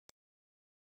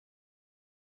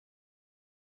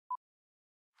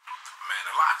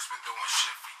been doing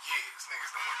shit for years.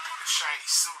 Niggas done went through the shiny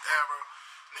suit era.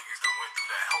 Niggas done went through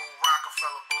that whole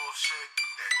Rockefeller bullshit,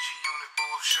 that G-Unit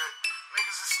bullshit.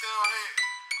 Niggas is still here.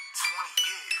 20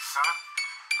 years, son.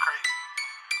 Crazy.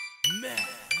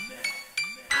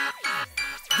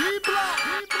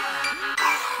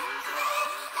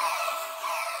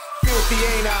 Filthy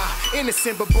ain't I,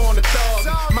 innocent but born a thug.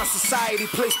 My society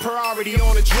placed priority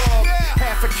on a drug.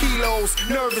 Half a kilos,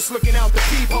 nervous looking out the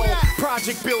peephole.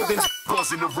 Project buildings,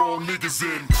 buzzing the wrong niggas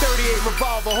in. 38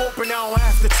 revolver, hoping I don't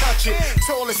have to touch it.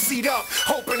 Toilet seat up,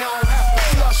 hoping I don't have to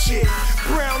flush it.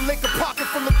 Brown liquor pocket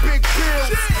from the big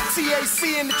bills. TAC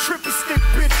in the trippy stick,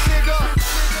 bitch nigga.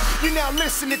 You now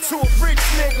listening to a rich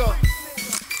nigga.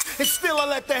 And still I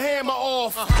let the hammer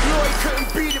off. Lloyd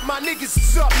couldn't beat it, my niggas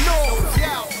is up north.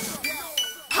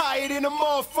 Higher than a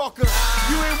motherfucker.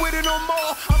 You ain't with it no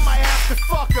more, I might have to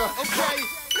fuck her. Okay,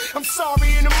 I'm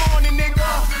sorry in the morning, nigga,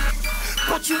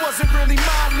 but you wasn't really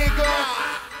my nigga.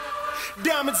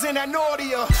 Diamonds in that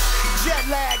Nordia. Jet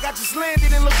lag, I just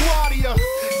landed in LaGuardia.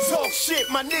 Talk shit,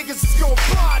 my niggas is gon'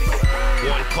 body it.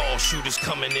 One call, shooters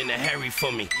coming in a hurry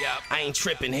for me. I ain't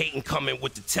tripping, hating coming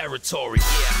with the territory.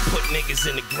 Put niggas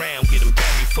in the ground, get them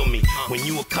buried for me. When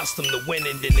you accustomed to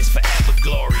winning, then it's forever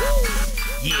glory.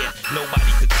 Yeah,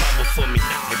 nobody could cover for me.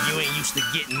 If you ain't used to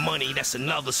getting money, that's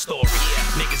another story.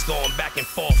 Niggas going back and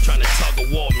forth trying to tug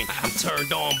of war me. I'm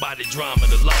turned on by the drama,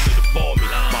 the love of the bore me.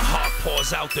 My heart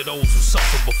pours out to those who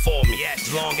suffer before me.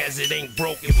 As long as it ain't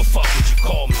broke, give a fuck what you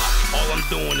call me. All I'm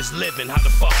doing is living, how the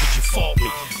fuck would you fault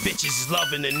me? Bitches is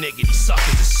loving a nigga, these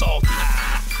suckers is salty.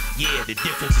 Yeah, the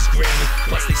difference is green.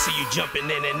 Plus they see you jumping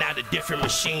in and out of different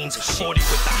machines. 40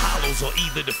 with the hollows or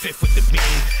either the 5th with the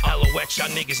beam. LOX, y'all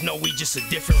niggas know we just a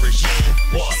different regime.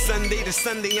 What? Sunday to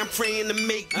Sunday, I'm praying to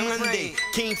make Monday.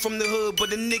 Came from the hood,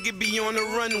 but a nigga be on the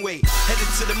runway. Headed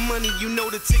to the money, you know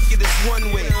the ticket is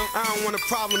one way. I don't want a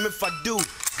problem if I do.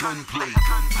 Gunplay.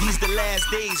 These the last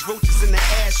days, roaches in the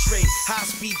ashtray. High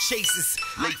speed chases,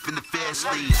 late in the fast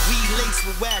lane. Weed laced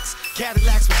with wax,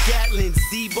 Cadillacs with Gatlins.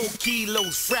 Debo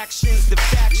kilos, fractions, the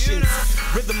factions.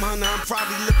 Rhythm hunter, I'm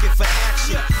probably looking for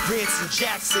action. Ransom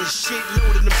Jackson, shit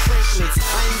loaded in Franklins.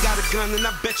 I ain't got a gun and I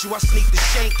bet you I sneak the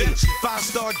shanking.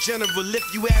 5-star general,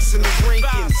 lift you ass in the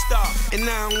rankings. And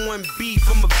I don't want beef,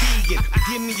 I'm a vegan.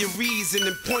 Give me a reason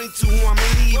and point to who I'm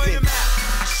leaving.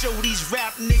 I show these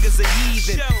rap niggas a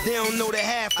heathen. They don't know the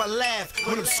half, I laugh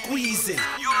when I'm squeezing.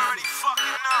 You already fucking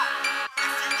know.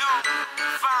 If you don't,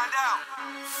 find out.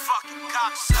 Fucking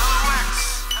cops.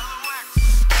 LOX.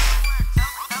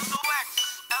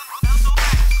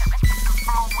 The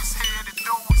flow is here, the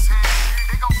dough is here.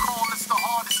 They gon' call this the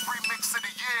hardest remix of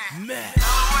the year. Man.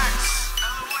 LOX.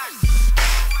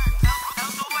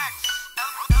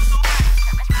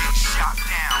 Get shot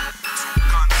down. 2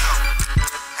 guns up.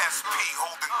 SP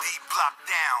holding D block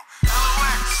down.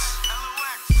 LOX.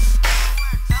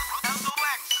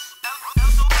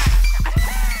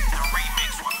 The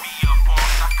remix with me up on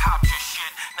it. I cop your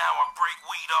shit, now I break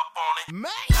weed up on it.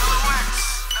 LOX.